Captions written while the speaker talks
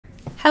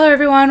Hello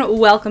everyone,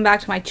 welcome back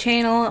to my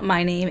channel.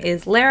 My name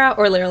is Lara,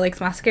 or Lara Likes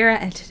Mascara,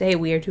 and today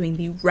we are doing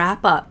the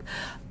wrap up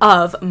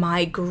of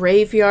my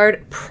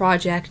Graveyard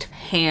Project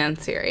Pan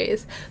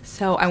series.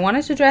 So I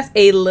wanted to dress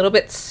a little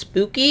bit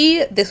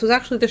spooky. This was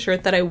actually the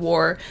shirt that I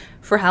wore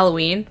for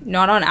Halloween,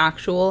 not on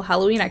actual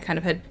Halloween. I kind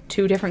of had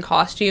two different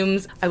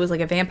costumes. I was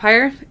like a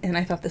vampire, and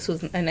I thought this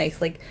was a nice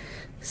like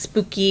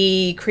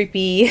spooky,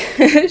 creepy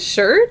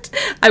shirt.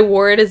 I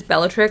wore it as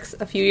Bellatrix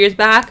a few years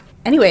back.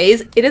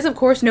 Anyways, it is of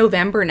course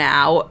November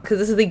now, because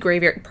this is the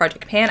Graveyard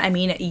Project Pan. I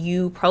mean,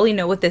 you probably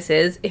know what this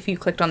is if you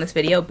clicked on this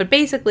video, but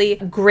basically,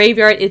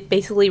 Graveyard is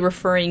basically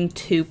referring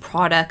to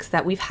products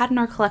that we've had in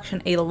our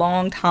collection a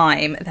long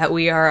time that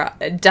we are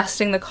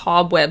dusting the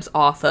cobwebs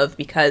off of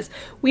because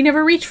we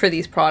never reach for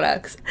these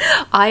products.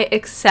 I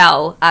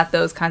excel at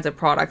those kinds of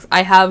products.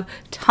 I have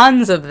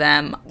tons of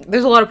them.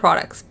 There's a lot of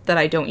products that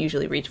I don't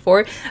usually reach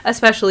for,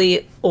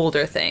 especially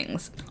older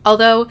things.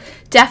 Although,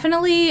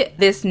 definitely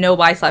this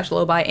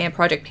no-buy/low-buy and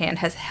Project Pan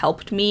has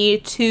helped me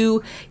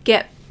to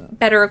get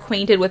better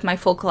acquainted with my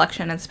full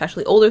collection, and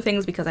especially older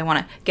things, because I want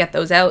to get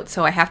those out.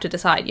 So I have to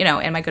decide, you know,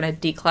 am I going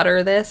to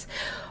declutter this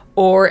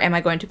or am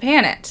I going to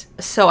pan it?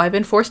 So I've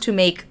been forced to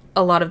make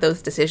a lot of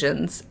those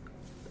decisions.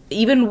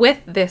 Even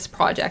with this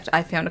project,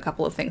 I found a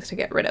couple of things to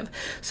get rid of.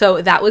 So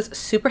that was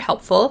super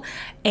helpful.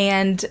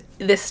 And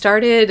this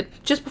started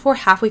just before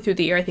halfway through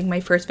the year. I think my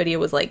first video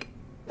was like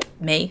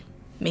May,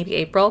 maybe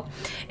April,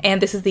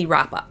 and this is the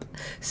wrap up.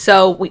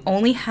 So we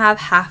only have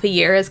half a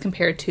year as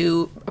compared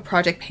to a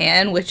Project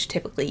Pan, which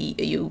typically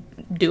you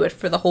do it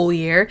for the whole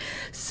year.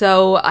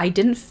 So I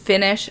didn't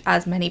finish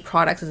as many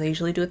products as I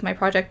usually do with my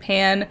Project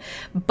Pan,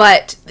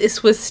 but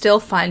this was still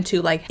fun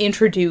to like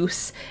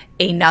introduce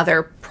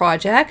another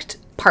project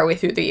partway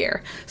through the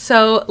year.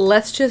 So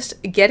let's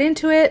just get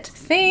into it. I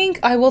think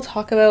I will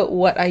talk about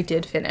what I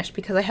did finish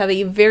because I have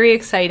a very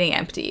exciting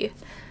empty.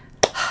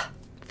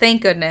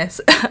 Thank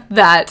goodness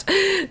that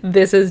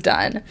this is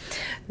done.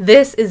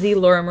 This is the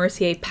Laura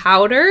Mercier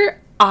powder.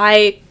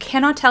 I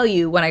cannot tell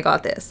you when I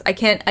got this. I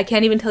can't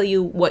even tell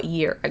you what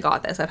year I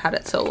got this. I've had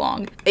it so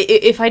long.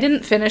 If I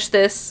didn't finish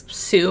this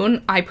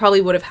soon, I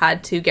probably would have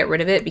had to get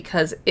rid of it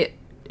because it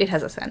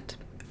has a scent.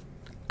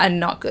 A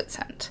not good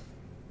scent.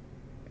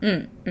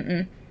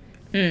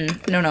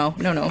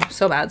 No,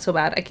 so bad.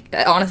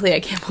 Honestly, I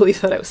can't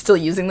believe that I was still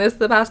using this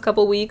the past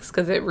couple weeks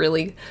because it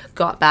really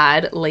got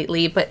bad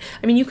lately. But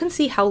I mean, you can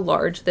see how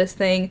large this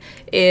thing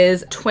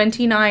is.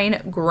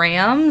 29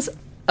 grams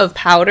of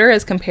powder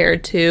as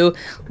compared to,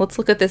 let's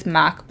look at this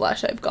MAC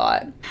blush I've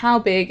got. How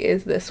big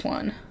is this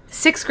one?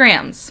 6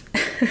 grams.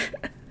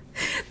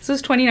 This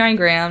is 29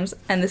 grams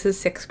and this is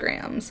 6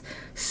 grams.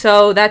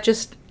 So that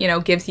just, you know,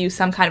 gives you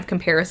some kind of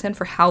comparison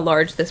for how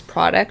large this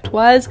product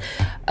was.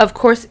 Of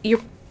course,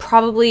 you're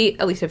probably,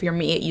 at least if you're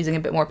me, using a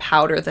bit more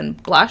powder than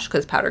blush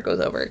because powder goes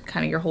over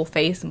kind of your whole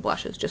face and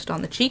blush is just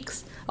on the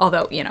cheeks.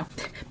 Although, you know,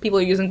 people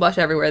are using blush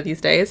everywhere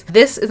these days.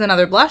 This is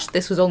another blush.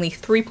 This was only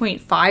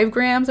 3.5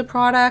 grams of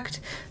product.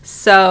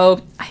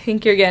 So I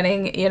think you're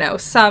getting, you know,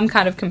 some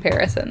kind of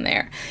comparison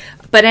there.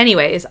 But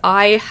anyways,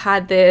 I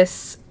had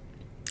this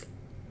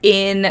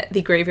in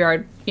the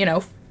Graveyard, you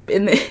know,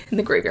 in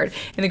the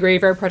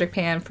Graveyard Project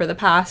Pan for the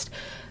past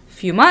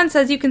few months,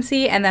 as you can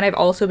see, and then I've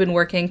also been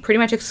working pretty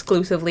much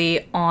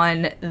exclusively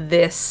on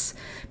this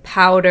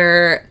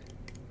powder.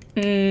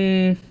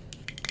 I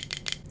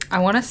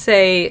want to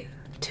say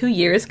 2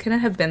 years. Can it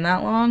have been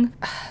that long?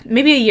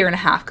 Maybe a year and a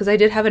half, because I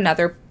did have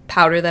another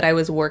powder that I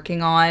was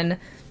working on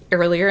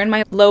earlier in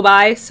my low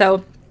buy.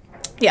 So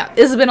yeah,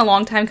 this has been a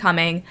long time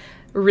coming.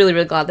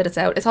 Really glad that it's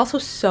out. It's also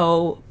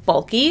so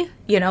bulky,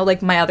 you know,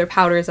 like my other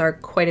powders are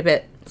quite a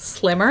bit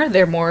slimmer.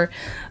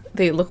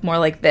 They look more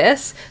like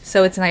this.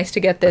 So it's nice to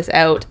get this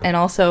out, and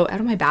also out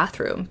of my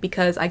bathroom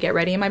because I get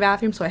ready in my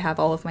bathroom. So I have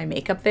all of my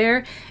makeup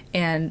there,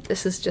 and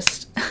this is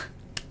just,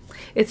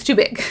 it's too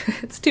big.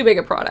 It's too big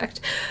a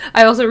product.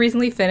 I also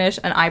recently finished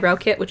an eyebrow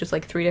kit, which is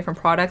like 3 different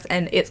products.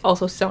 And it's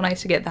also so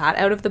nice to get that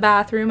out of the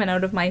bathroom and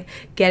out of my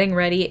getting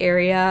ready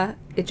area.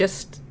 It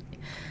just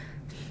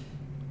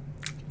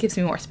gives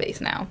me more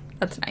space now.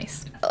 That's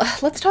nice.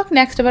 Let's talk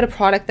next about a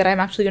product that I'm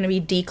actually going to be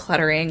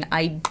decluttering.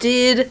 I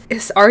did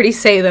already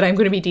say that I'm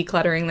going to be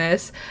decluttering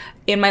this.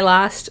 In my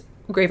last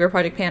Graveyard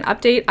Project Pan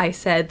update, I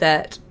said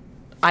that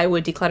I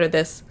would declutter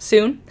this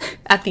soon.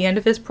 At the end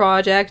of this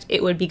project,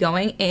 it would be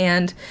going,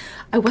 and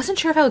I wasn't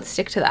sure if I would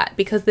stick to that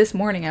because this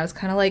morning I was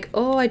kind of like,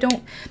 oh, I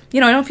don't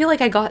feel like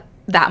I got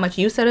that much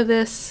use out of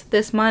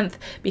this month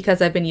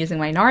because I've been using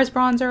my NARS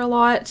bronzer a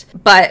lot.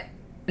 But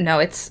no,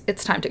 it's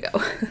time to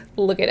go.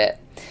 Look at it.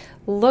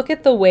 Look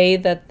at the way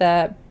that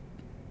the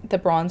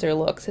bronzer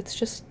looks.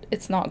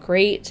 It's not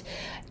great.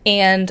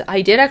 And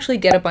I did actually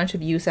get a bunch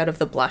of use out of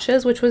the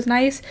blushes, which was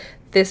nice.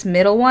 This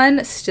middle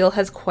one still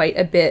has quite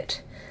a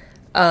bit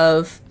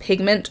of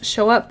pigment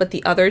show up, but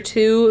the other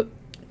two,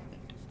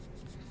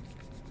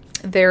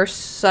 they're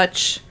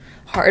such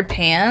hard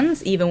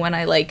pans. Even when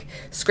I like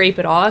scrape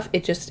it off,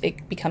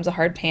 it becomes a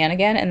hard pan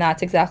again, and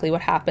that's exactly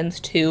what happens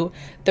to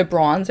the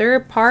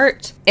bronzer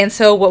part. And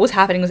so what was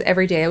happening was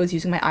every day I was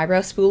using my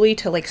eyebrow spoolie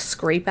to like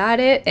scrape at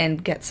it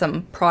and get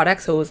some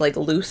product, so it was like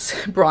loose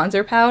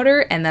bronzer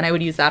powder, and then I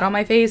would use that on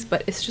my face,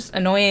 but it's just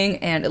annoying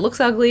and it looks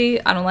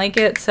ugly. I don't like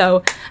it,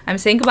 so I'm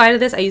saying goodbye to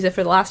this. I used it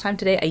for the last time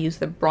today. I used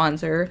the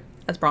bronzer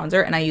as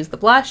bronzer and I used the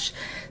blush,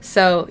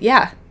 so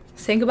yeah,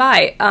 saying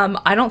goodbye.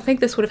 I don't think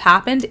this would have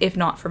happened if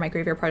not for my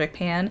Graveyard Project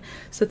pan.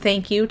 So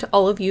thank you to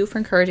all of you for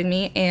encouraging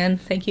me, and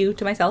thank you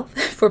to myself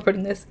for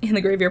putting this in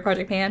the Graveyard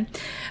Project pan.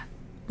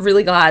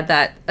 Really glad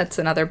that that's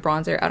another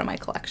bronzer out of my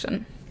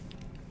collection.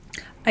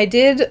 I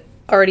did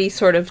already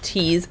sort of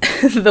tease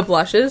the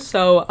blushes,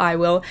 so I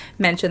will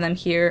mention them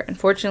here.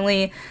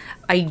 Unfortunately,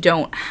 I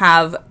don't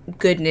have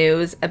good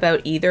news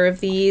about either of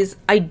these.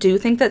 I do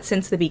think that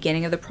since the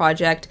beginning of the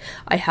project,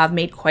 I have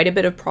made quite a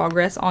bit of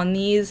progress on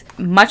these,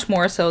 much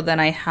more so than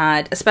I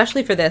had,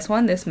 especially for this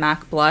one, this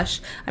MAC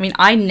blush. I mean,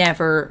 I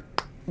never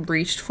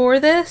reached for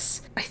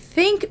this. I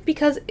think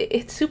because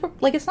it's super,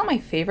 like, it's not my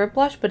favorite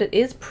blush, but it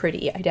is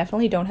pretty. I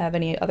definitely don't have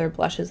any other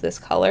blushes this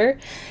color.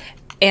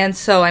 And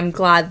so I'm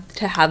glad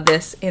to have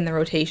this in the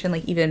rotation.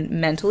 Like, even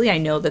mentally, I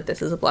know that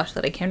this is a blush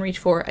that I can reach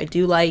for, I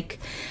do like.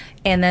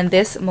 And then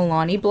this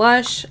Milani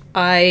blush,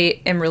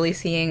 I am really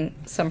seeing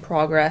some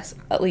progress,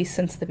 at least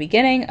since the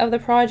beginning of the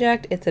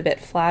project. It's a bit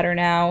flatter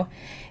now.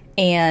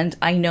 And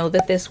I know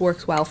that this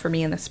works well for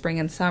me in the spring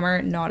and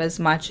summer, not as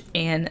much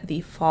in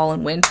the fall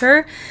and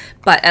winter,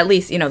 but at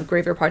least, you know, the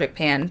Graveyard Project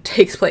pan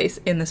takes place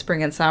in the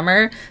spring and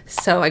summer.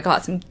 So I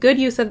got some good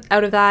use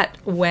out of that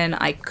when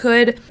I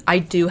could. I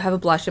do have a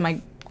blush in my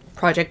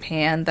project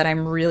pan that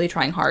I'm really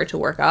trying hard to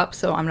work up,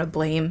 so I'm gonna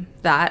blame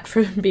that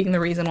for being the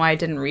reason why I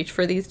didn't reach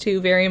for these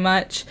two very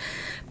much.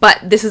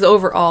 But this is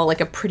overall like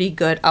a pretty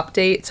good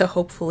update, so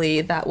hopefully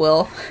that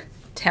will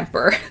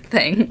temper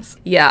things.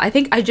 Yeah, I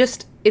think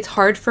it's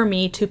hard for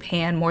me to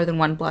pan more than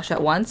one blush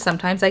at once.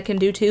 Sometimes I can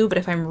do two, but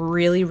if I'm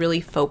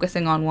really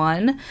focusing on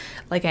one,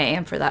 like I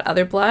am for that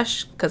other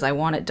blush, because I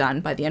want it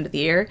done by the end of the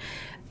year,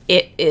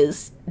 it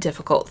is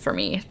difficult for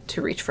me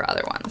to reach for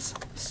other ones.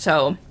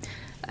 So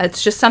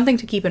it's just something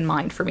to keep in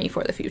mind for me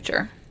for the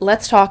future.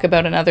 Let's talk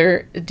about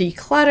another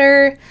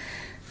declutter.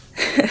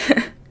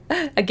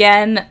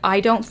 Again,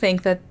 I don't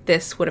think that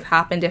this would have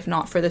happened if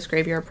not for this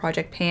Graveyard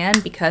Project pan,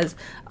 because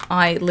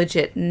I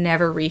legit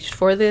never reached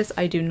for this.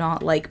 I do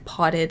not like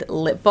potted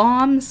lip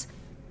balms.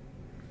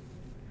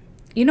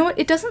 You know what?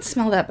 It doesn't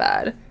smell that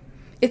bad.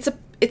 It's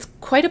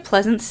quite a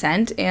pleasant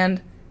scent,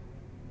 and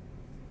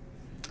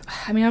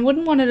I mean, I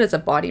wouldn't want it as a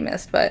body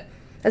mist, but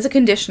as a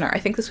conditioner, I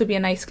think this would be a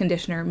nice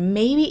conditioner.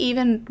 Maybe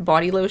even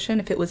body lotion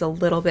if it was a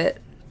little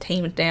bit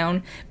tamed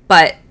down,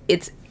 but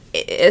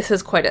this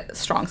has quite a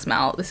strong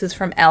smell. This is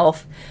from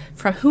e.l.f.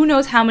 from who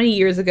knows how many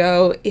years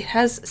ago. It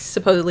has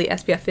supposedly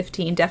SPF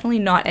 15, definitely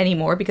not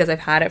anymore because I've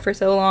had it for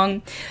so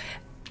long.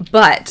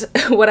 But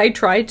what I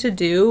tried to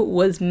do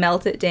was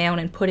melt it down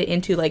and put it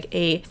into like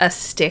a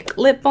stick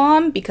lip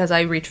balm, because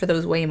I reach for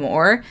those way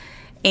more,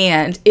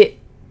 and it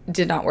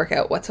did not work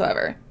out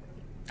whatsoever.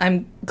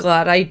 I'm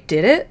glad I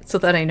did it so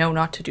that I know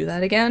not to do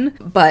that again.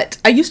 But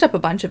I used up a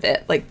bunch of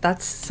it, like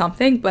that's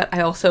something, but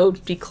I also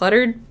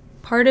decluttered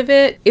part of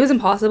it. It was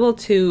impossible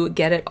to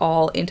get it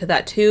all into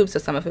that tube, so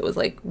some of it was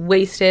like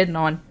wasted and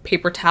on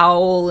paper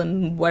towel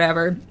and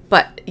whatever.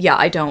 But yeah,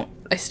 I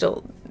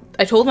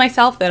told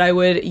myself that I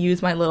would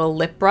use my little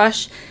lip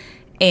brush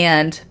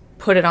and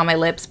put it on my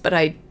lips, but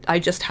I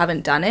just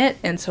haven't done it.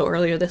 And so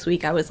earlier this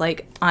week I was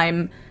like,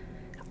 I'm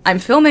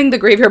filming the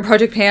Graveyard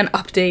Project pan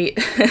update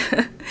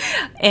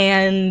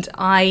and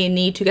I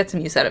need to get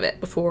some use out of it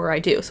before I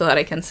do, so that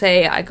I can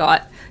say I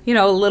got, you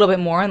know, a little bit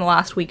more in the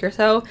last week or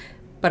so,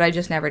 but I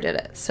just never did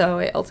it. So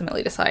I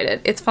ultimately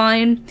decided it's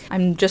fine.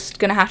 I'm just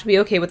gonna have to be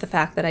okay with the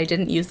fact that I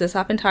didn't use this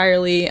up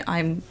entirely.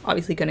 I'm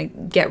obviously gonna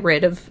get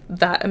rid of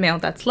that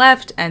amount that's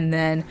left and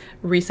then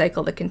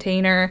recycle the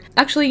container.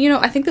 Actually, you know,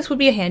 I think this would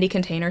be a handy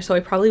container, so I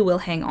probably will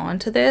hang on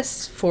to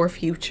this for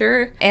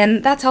future.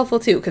 And that's helpful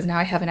too, because now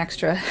I have an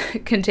extra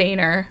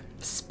container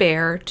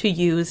spare to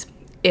use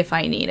if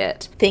I need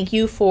it. Thank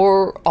you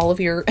for all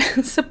of your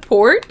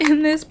support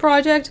in this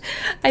project.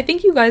 I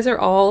think you guys are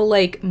all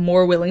like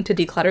more willing to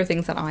declutter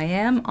things than I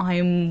am.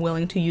 I'm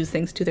willing to use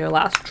things to their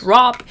last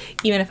drop,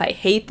 even if I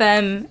hate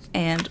them,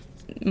 and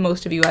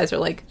most of you guys are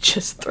like,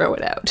 just throw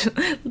it out.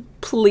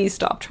 Please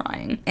stop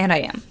trying. And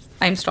I am.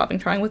 I'm stopping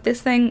trying with this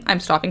thing. I'm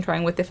stopping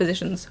trying with the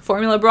Physicians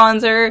Formula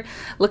bronzer.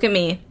 Look at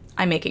me.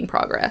 I'm making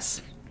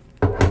progress.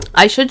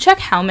 I should check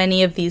how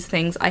many of these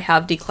things I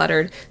have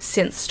decluttered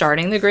since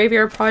starting the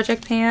Graveyard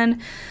Project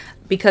pan,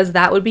 because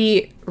that would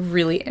be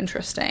really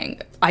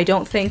interesting. I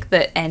don't think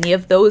that any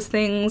of those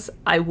things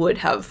I would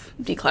have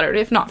decluttered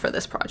if not for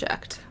this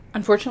project.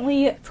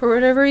 Unfortunately, for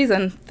whatever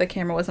reason, the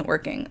camera wasn't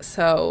working,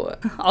 so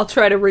I'll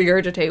try to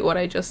regurgitate what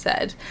I just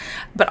said.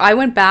 But I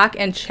went back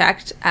and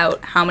checked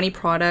out how many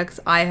products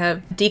I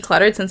have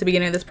decluttered since the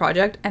beginning of this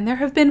project, and there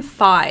have been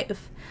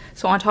 5.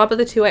 So on top of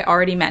the 2 I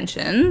already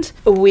mentioned,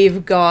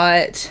 we've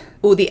got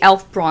Oh, the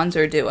e.l.f.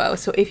 bronzer duo.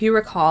 So if you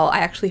recall, I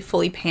actually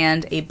fully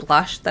panned a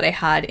blush that I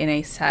had in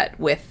a set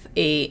with an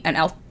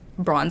e.l.f.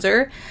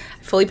 bronzer.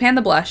 I fully panned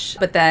the blush,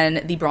 but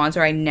then the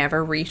bronzer I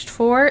never reached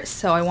for.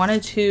 So I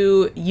wanted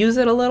to use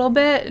it a little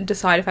bit,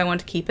 decide if I want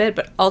to keep it,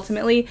 but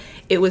ultimately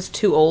it was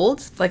too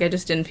old. Like I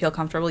just didn't feel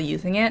comfortable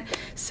using it.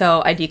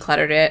 So I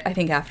decluttered it, I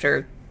think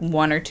after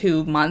 1 or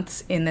 2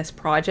 months in this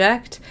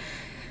project.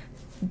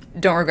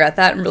 Don't regret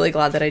that. I'm really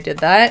glad that I did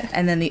that.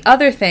 And then the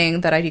other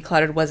thing that I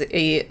decluttered was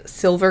a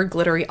silver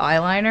glittery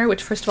eyeliner,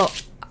 which first of all,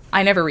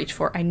 I never reach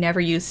for. I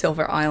never use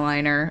silver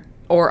eyeliner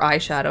or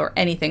eyeshadow or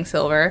anything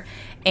silver,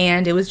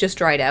 and it was just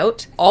dried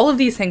out. All of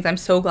these things, I'm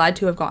so glad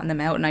to have gotten them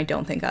out, and I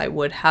don't think I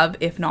would have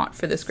if not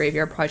for this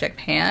Graveyard Project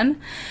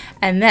pan.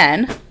 And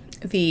then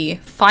the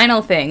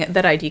final thing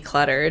that I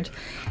decluttered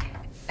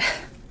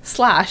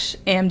slash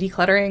am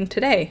decluttering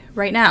today,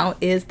 right now,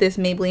 is this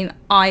Maybelline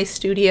Eye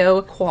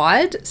Studio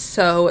quad.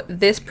 So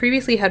this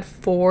previously had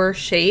 4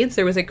 shades.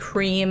 There was a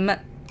cream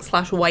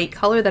 / white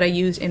color that I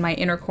used in my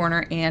inner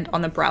corner and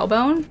on the brow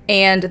bone.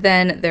 And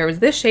then there was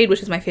this shade,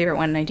 which is my favorite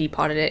one, and I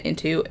depotted it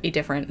into a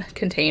different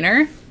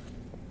container.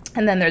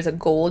 And then there's a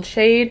gold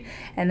shade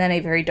and then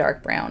a very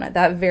dark brown.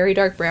 That very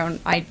dark brown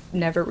I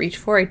never reach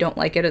for. I don't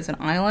like it as an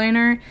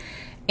eyeliner,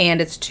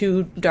 and it's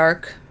too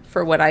dark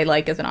for what I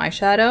like as an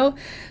eyeshadow.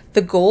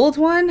 The gold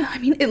one, I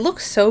mean, it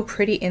looks so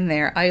pretty in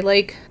there. Let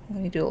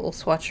me do a little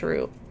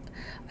swatcheroo.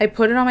 I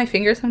put it on my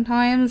finger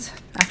sometimes.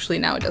 Actually,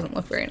 now it doesn't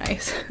look very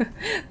nice.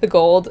 The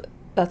gold,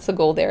 that's the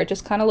gold there. It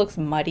just kind of looks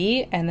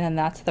muddy, and then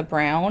that's the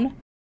brown.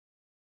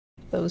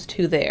 Those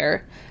two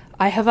there.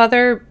 I have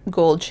other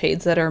gold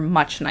shades that are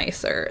much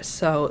nicer,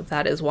 so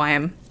that is why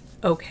I'm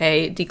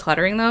okay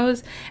decluttering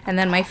those. And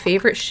then my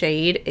favorite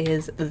shade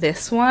is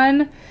this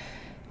one,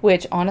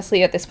 which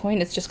honestly at this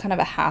point it's just kind of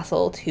a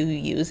hassle to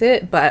use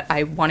it, but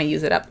I want to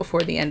use it up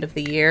before the end of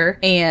the year.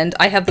 And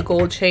I have the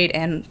gold shade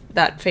and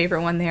that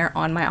favorite one there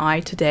on my eye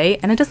today,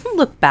 and it doesn't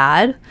look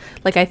bad.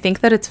 Like, I think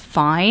that it's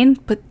fine,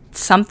 but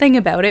something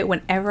about it,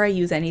 whenever I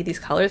use any of these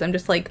colors, I'm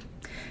just like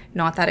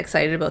not that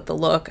excited about the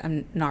look.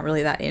 I'm not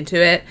really that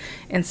into it,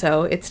 and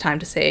so it's time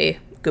to say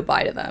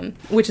goodbye to them,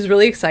 which is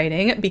really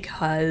exciting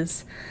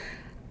because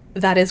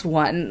that is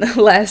one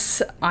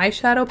less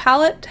eyeshadow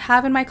palette to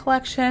have in my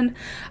collection.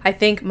 I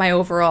think my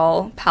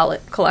overall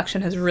palette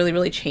collection has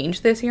really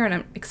changed this year, and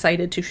I'm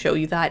excited to show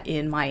you that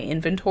in my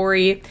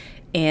inventory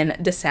in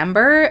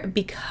December,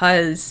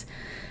 because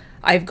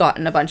I've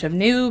gotten a bunch of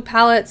new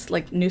palettes,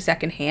 like new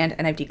secondhand,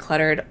 and I've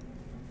decluttered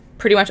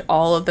pretty much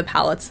all of the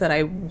palettes that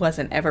I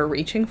wasn't ever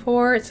reaching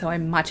for. So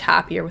I'm much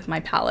happier with my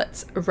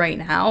palettes right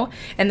now.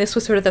 And this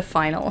was sort of the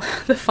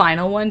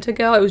final one to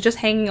go. I was just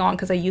hanging on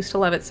because I used to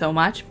love it so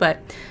much, but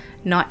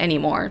not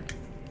anymore.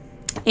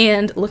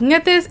 And looking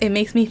at this, it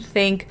makes me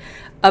think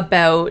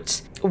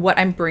about what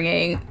I'm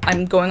bringing.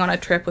 I'm going on a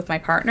trip with my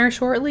partner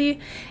shortly,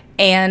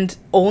 and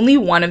only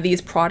one of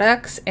these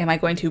products am I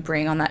going to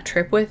bring on that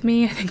trip with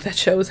me. I think that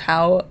shows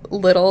how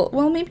little,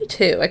 well, maybe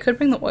 2. I could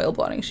bring the oil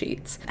blotting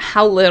sheets.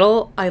 How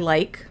little I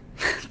like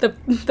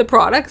the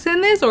products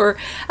in this, or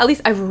at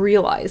least I've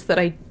realized that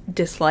I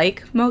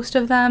dislike most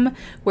of them,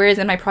 whereas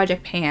in my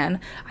project pan,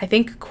 I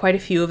think quite a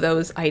few of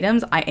those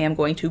items I am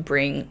going to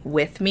bring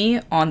with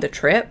me on the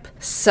trip.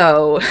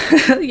 So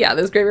yeah,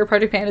 this Graveyard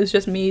Project pan is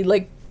just me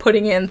like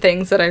putting in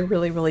things that I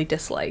really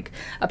dislike,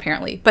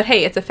 apparently. But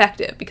hey, it's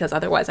effective, because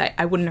otherwise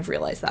I wouldn't have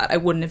realized that. I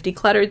wouldn't have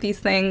decluttered these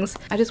things.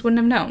 I just wouldn't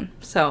have known.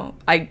 So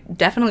I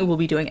definitely will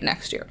be doing it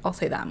next year. I'll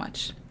say that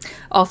much.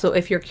 Also,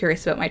 if you're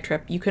curious about my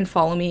trip, you can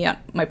follow me on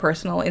my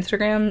personal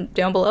Instagram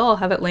down below. I'll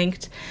have it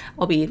linked.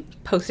 I'll be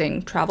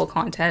posting travel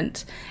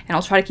content, and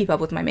I'll try to keep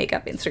up with my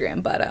makeup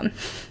Instagram, but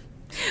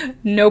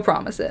no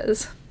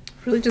promises.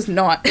 Really just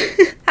not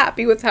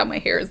happy with how my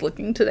hair is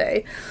looking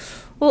today.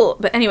 Well,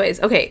 but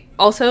anyways, okay,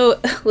 also,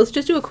 let's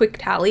just do a quick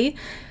tally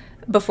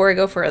before I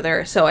go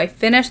further. So I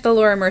finished the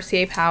Laura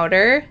Mercier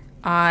powder.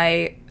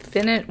 I'm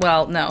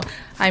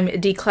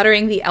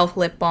decluttering the e.l.f.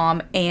 lip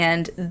balm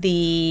and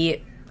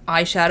the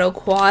eyeshadow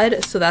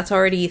quad. So that's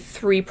already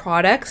 3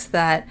 products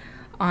that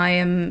I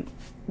am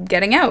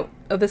getting out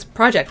of this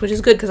project, which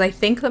is good, because I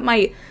think that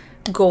my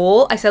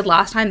goal, I said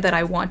last time that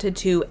I wanted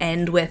to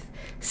end with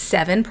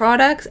 7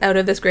 products out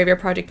of this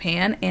Graveyard Project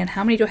pan. And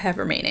how many do I have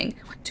remaining?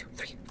 1, 2,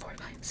 3, 4,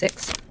 5,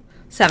 6,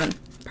 7.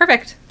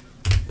 Perfect.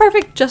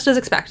 Perfect, just as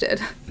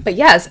expected. But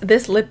yes,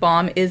 this lip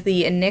balm is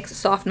the NYX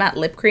Soft Matte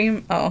Lip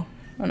Cream. Oh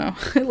no,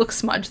 it looks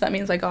smudged. That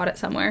means I got it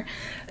somewhere.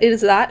 It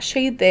is that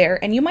shade there,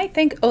 and you might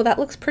think, oh, that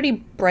looks pretty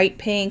bright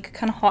pink,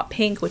 kind of hot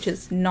pink, which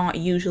is not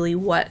usually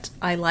what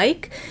I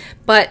like,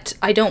 but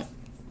I don't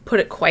put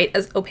it quite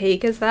as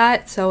opaque as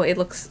that, so it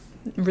looks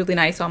really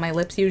nice on my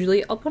lips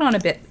usually. I'll put on a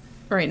bit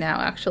right now,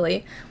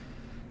 actually.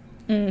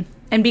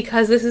 And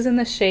because this is in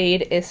the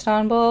shade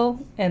Istanbul,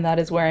 and that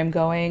is where I'm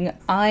going,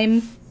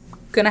 I'm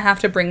gonna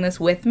have to bring this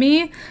with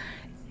me.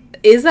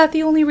 Is that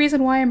the only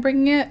reason why I'm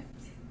bringing it?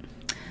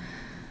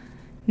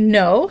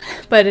 No,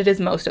 but it is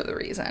most of the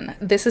reason.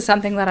 This is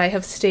something that I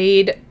have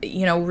stayed,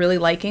 really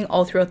liking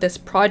all throughout this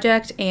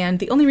project, and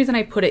the only reason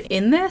I put it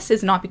in this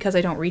is not because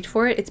I don't reach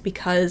for it, it's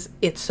because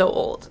it's so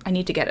old. I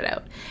need to get it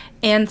out.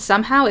 And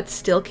somehow it's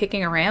still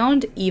kicking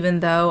around,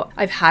 even though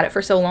I've had it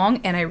for so long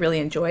and I really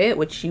enjoy it,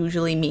 which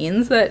usually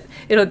means that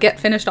it'll get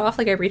finished off.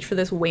 Like, I reach for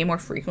this way more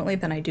frequently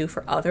than I do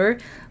for other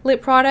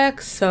lip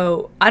products,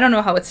 so I don't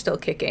know how it's still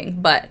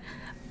kicking, but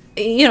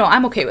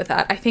I'm okay with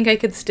that. I think I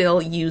could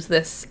still use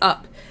this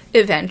up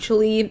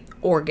eventually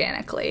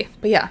organically.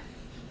 But yeah,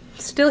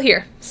 still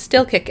here,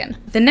 still kicking.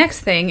 The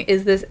next thing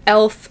is this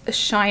e.l.f.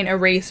 Shine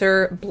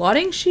Eraser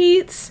blotting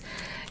sheets.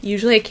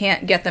 Usually I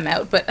can't get them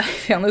out, but I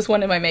found this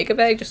one in my makeup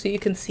bag just so you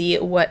can see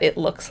what it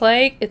looks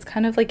like. It's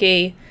kind of like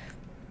a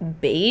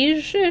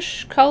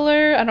beige-ish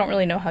color. I don't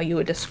really know how you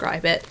would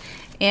describe it.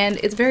 And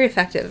it's very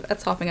effective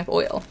at sopping up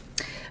oil.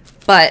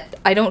 But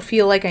I don't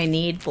feel like I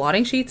need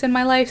blotting sheets in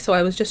my life, so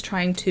I was just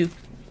trying to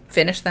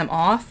finish them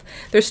off.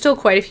 There's still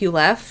quite a few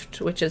left,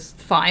 which is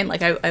fine.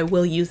 Like, I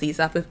will use these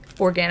up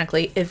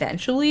organically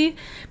eventually.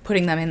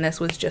 Putting them in this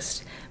was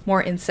just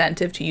more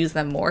incentive to use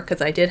them more,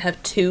 because I did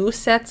have 2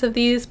 sets of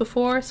these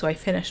before, so I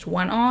finished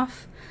one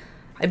off,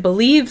 I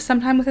believe,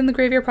 sometime within the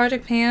Graveyard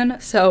Project pan.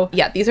 So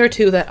yeah, these are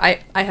 2 that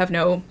I have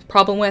no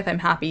problem with. I'm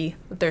happy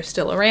that they're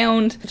still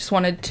around. I just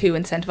wanted to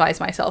incentivize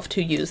myself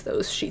to use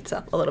those sheets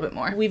up a little bit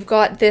more. We've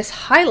got this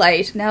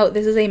highlight. Now,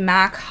 this is a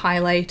MAC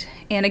highlight,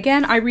 and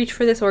again, I reach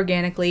for this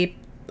organically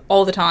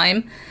all the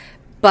time,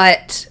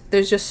 but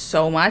there's just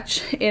so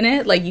much in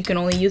it. Like, you can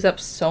only use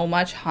up so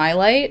much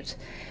highlight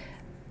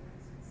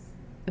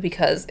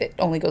because it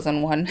only goes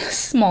on one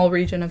small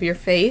region of your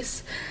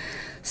face.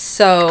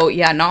 So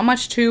yeah, not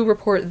much to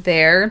report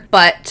there,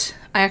 but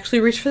I actually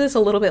reached for this a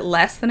little bit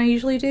less than I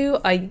usually do.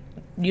 I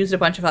used a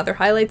bunch of other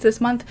highlights this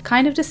month,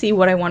 kind of to see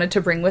what I wanted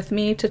to bring with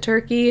me to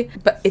Turkey,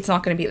 but it's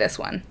not going to be this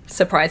one.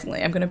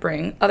 Surprisingly, I'm going to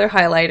bring other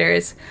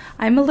highlighters.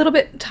 I'm a little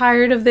bit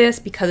tired of this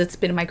because it's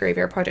been in my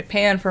Graveyard Project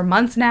pan for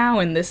months now,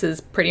 and this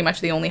is pretty much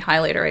the only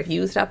highlighter I've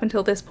used up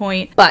until this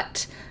point,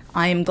 but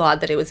I'm glad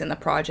that it was in the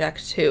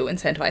project to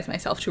incentivize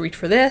myself to reach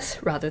for this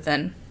rather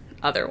than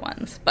other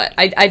ones. But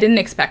I didn't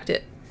expect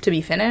it to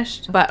be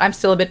finished, but I'm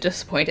still a bit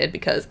disappointed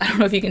because I don't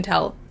know if you can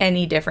tell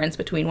any difference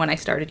between when I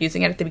started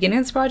using it at the beginning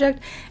of this project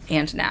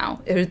and now.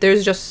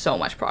 There's just so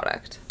much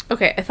product.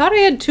 Okay, I thought I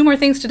had 2 more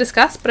things to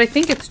discuss, but I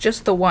think it's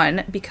just the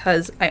one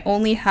because I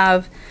only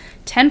have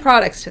 10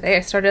 products today. I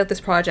started out this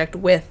project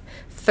with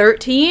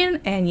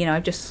 13, and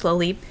I've just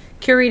slowly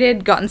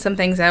curated, gotten some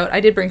things out.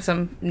 I did bring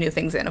some new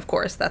things in, of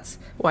course. That's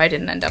why I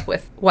didn't end up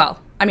with, well,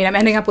 I mean, I'm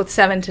ending up with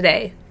 7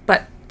 today,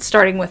 but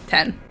starting with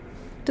 10.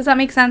 Does that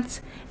make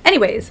sense?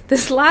 Anyways,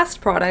 this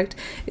last product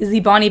is the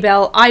Bonnie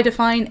Bell Eye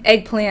Define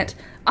Eggplant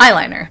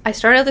Eyeliner. I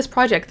started out this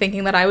project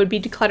thinking that I would be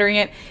decluttering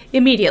it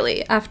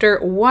immediately after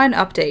one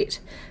update,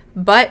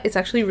 but it's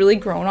actually really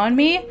grown on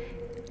me.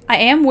 I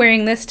am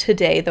wearing this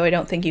today, though I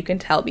don't think you can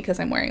tell because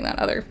I'm wearing that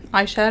other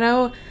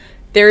eyeshadow.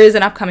 There is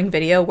an upcoming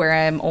video where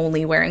I'm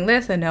only wearing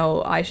this and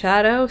no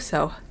eyeshadow,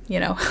 so,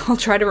 I'll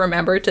try to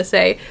remember to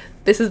say,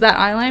 this is that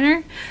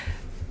eyeliner.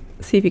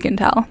 See if you can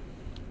tell.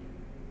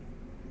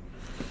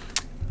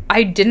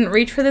 I didn't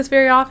reach for this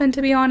very often,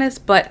 to be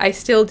honest, but I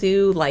still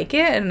do like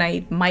it, and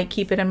I might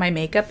keep it in my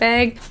makeup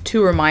bag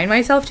to remind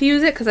myself to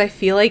use it, because I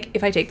feel like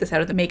if I take this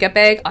out of the makeup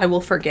bag, I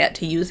will forget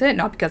to use it,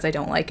 not because I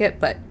don't like it,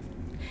 but,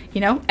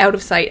 out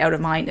of sight, out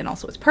of mind, and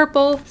also it's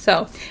purple.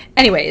 So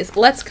anyways,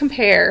 let's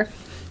compare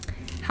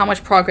how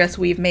much progress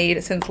we've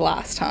made since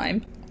last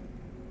time.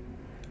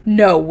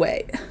 No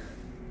way.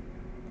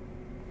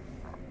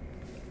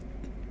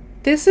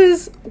 This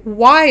is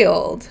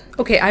wild.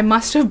 Okay, I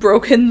must have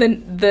broken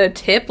the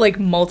tip like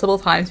multiple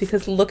times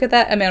because look at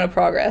that amount of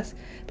progress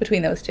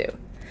between those 2.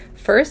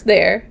 First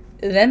there,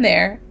 then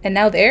there, and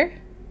now there.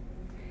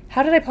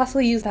 How did I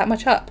possibly use that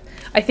much up?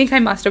 I think I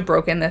must have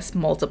broken this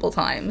multiple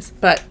times,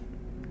 but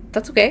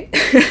that's okay.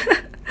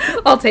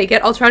 I'll take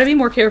it. I'll try to be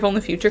more careful in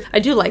the future. I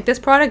do like this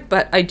product,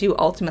 but I do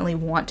ultimately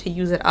want to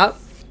use it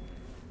up.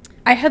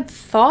 I had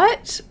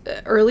thought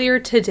earlier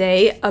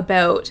today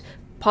about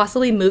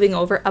possibly moving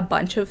over a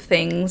bunch of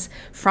things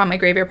from my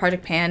Graveyard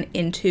Project pan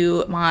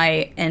into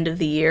my end of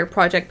the year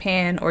project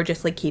pan, or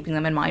just like keeping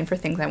them in mind for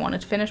things I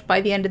wanted to finish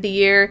by the end of the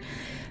year.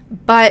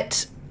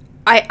 But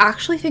I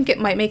actually think it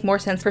might make more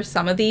sense for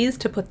some of these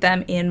to put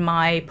them in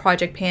my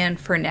project pan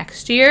for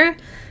next year.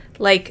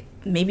 Like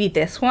maybe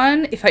this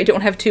one, if I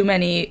don't have too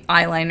many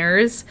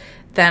eyeliners,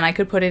 then I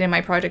could put it in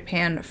my project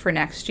pan for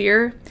next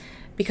year,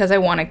 because I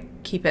want to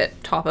keep it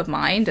top of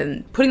mind,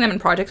 and putting them in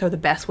projects are the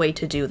best way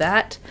to do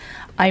that.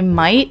 I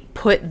might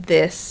put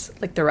this,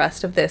 like the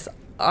rest of this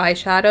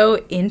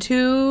eyeshadow,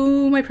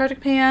 into my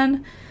project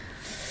pan.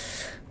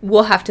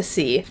 We'll have to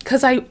see,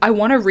 because I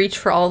want to reach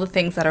for all the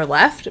things that are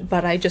left,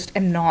 but I just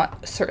am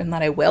not certain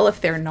that I will if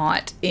they're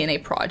not in a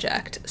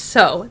project.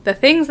 So the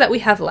things that we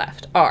have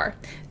left are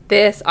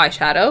this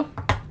eyeshadow,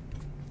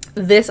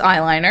 this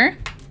eyeliner,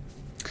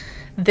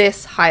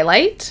 this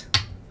highlight,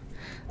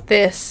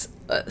 this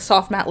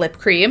soft matte lip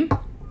cream,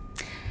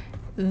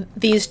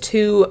 these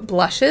two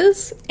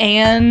blushes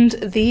and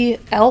the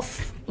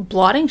e.l.f.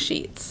 blotting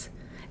sheets.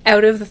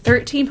 Out of the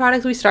 13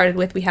 products we started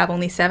with, we have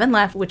only 7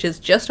 left, which is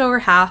just over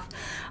half.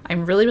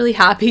 I'm really, really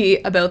happy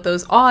about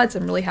those odds.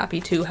 I'm really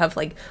happy to have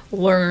like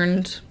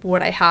learned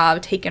what I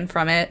have taken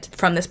from it,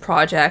 from this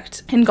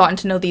project, and gotten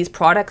to know these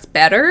products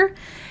better.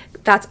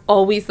 That's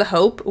always the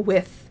hope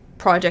with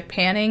project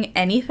panning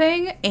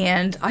anything,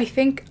 and I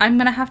think I'm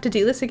gonna have to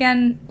do this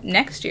again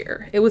next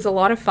year. It was a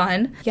lot of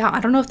fun. Yeah, I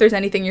don't know if there's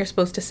anything you're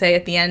supposed to say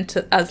at the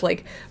end as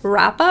like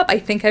wrap up. I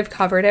think I've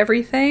covered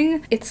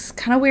everything. It's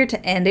kind of weird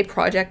to end a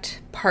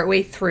project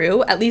partway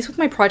through, at least with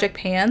my project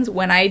pans.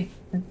 When I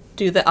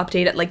do the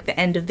update at like the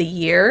end of the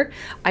year,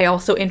 I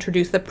also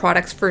introduce the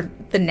products for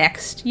the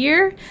next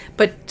year,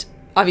 but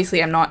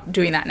obviously I'm not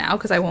doing that now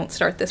because I won't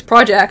start this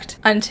project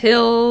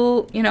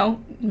until, you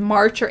know,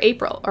 March or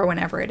April or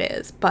whenever it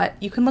is. But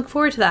you can look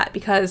forward to that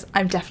because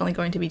I'm definitely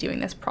going to be doing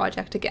this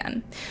project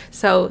again.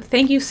 So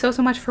thank you so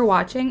much for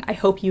watching. I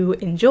hope you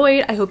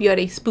enjoyed. I hope you had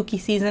a spooky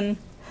season.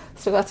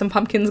 Still got some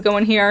pumpkins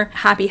going here.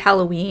 Happy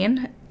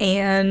Halloween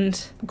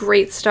and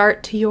great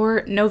start to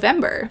your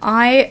November.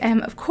 I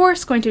am of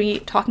course going to be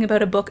talking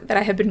about a book that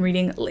I have been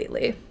reading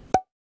lately.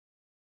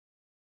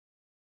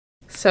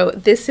 So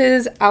this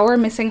is Our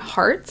Missing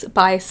Hearts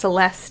by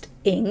Celeste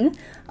Ng.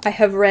 I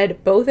have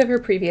read both of her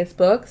previous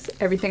books,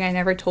 Everything I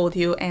Never Told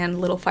You and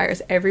Little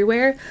Fires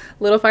Everywhere.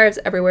 Little Fires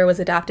Everywhere was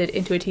adapted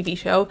into a TV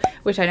show,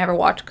 which I never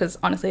watched because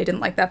honestly I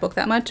didn't like that book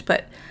that much,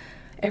 but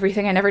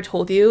Everything I Never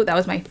Told You, that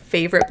was my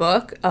favorite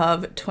book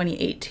of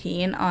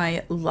 2018.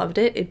 I loved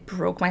it. It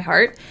broke my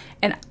heart.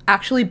 And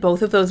actually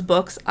both of those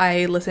books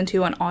I listened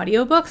to on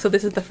audiobook. So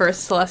this is the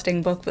first Celeste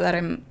Ng book that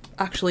I'm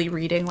actually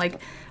reading like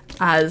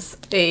as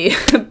a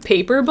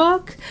paper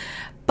book,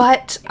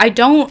 but I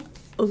don't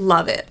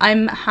love it.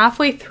 I'm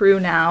halfway through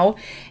now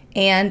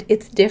and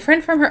it's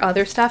different from her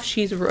other stuff.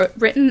 She's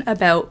written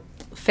about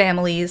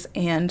families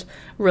and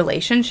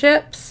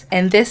relationships,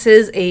 and this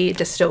is a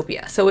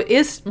dystopia. So it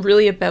is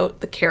really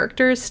about the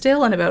characters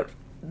still and about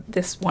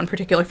this one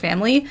particular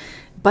family,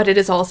 but it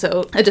is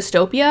also a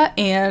dystopia,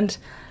 and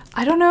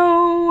I don't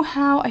know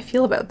how I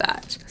feel about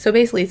that. So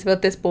basically it's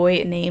about this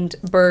boy named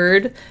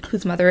Bird,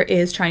 whose mother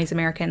is Chinese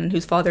American and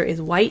whose father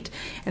is white.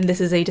 And this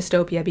is a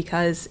dystopia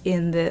because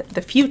in the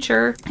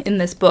future, in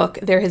this book,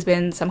 there has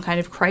been some kind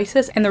of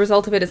crisis. And the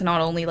result of it is not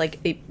only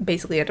like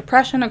basically a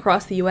depression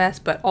across the US,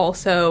 but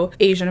also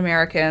Asian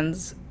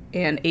Americans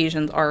and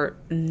Asians are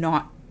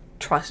not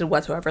trusted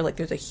whatsoever. Like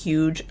there's a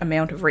huge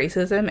amount of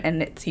racism,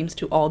 and it seems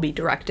to all be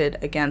directed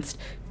against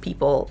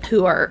people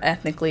who are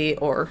ethnically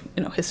or,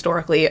 you know,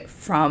 historically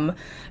from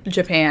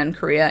Japan,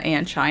 Korea,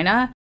 and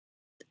China.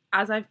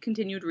 As I've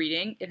continued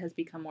reading, it has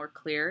become more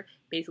clear.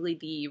 Basically,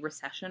 the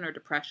recession or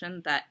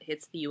depression that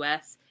hits the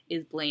US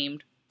is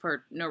blamed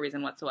for no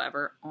reason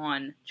whatsoever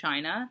on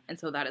China, and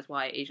so that is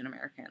why Asian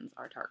Americans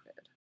are targeted.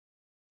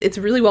 It's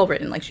really well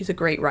written, like she's a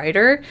great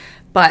writer,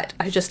 but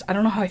I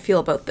don't know how I feel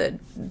about the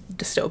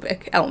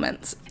dystopic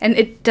elements. And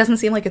it doesn't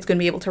seem like it's going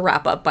to be able to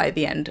wrap up by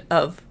the end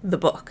of the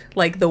book.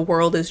 Like the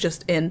world is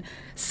just in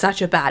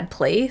such a bad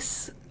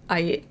place.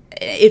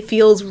 It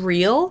feels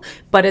real,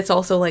 but it's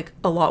also like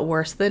a lot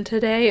worse than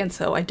today, and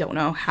so I don't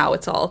know how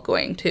it's all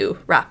going to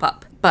wrap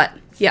up. But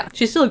yeah,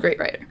 she's still a great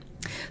writer.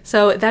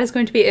 So that is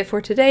going to be it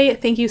for today.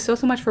 Thank you so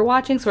much for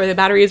watching. Sorry, the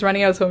battery is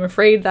running out, so I'm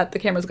afraid that the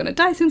camera's going to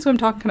die soon, so I'm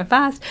talking kind of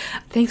fast.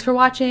 Thanks for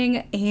watching,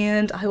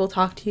 and I will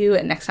talk to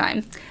you next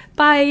time.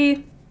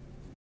 Bye!